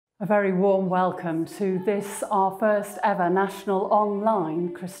A very warm welcome to this, our first ever national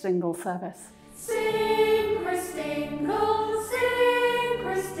online Christingle service. Sing Christingle, sing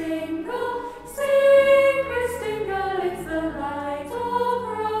Christingle, sing Christingle, it's the light of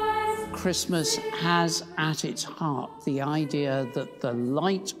Christ. Christmas has at its heart the idea that the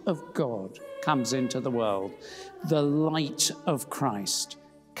light of God comes into the world. The light of Christ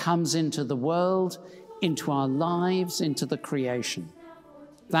comes into the world, into our lives, into the creation.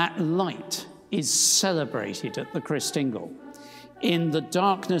 That light is celebrated at the Christingle. In the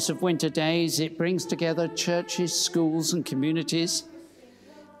darkness of winter days, it brings together churches, schools and communities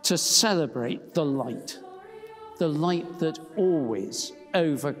to celebrate the light that always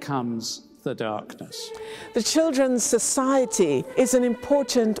overcomes the darkness. The Children's Society is an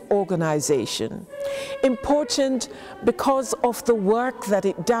important organization. Important because of the work that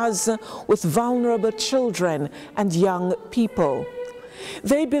it does with vulnerable children and young people.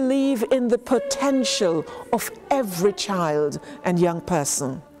 They believe in the potential of every child and young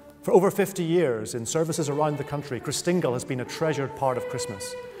person. For over 50 years, in services around the country, Christingle has been a treasured part of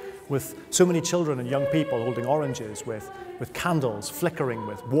Christmas, with so many children and young people holding oranges, with candles flickering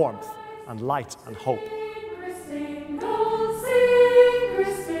with warmth and light and hope.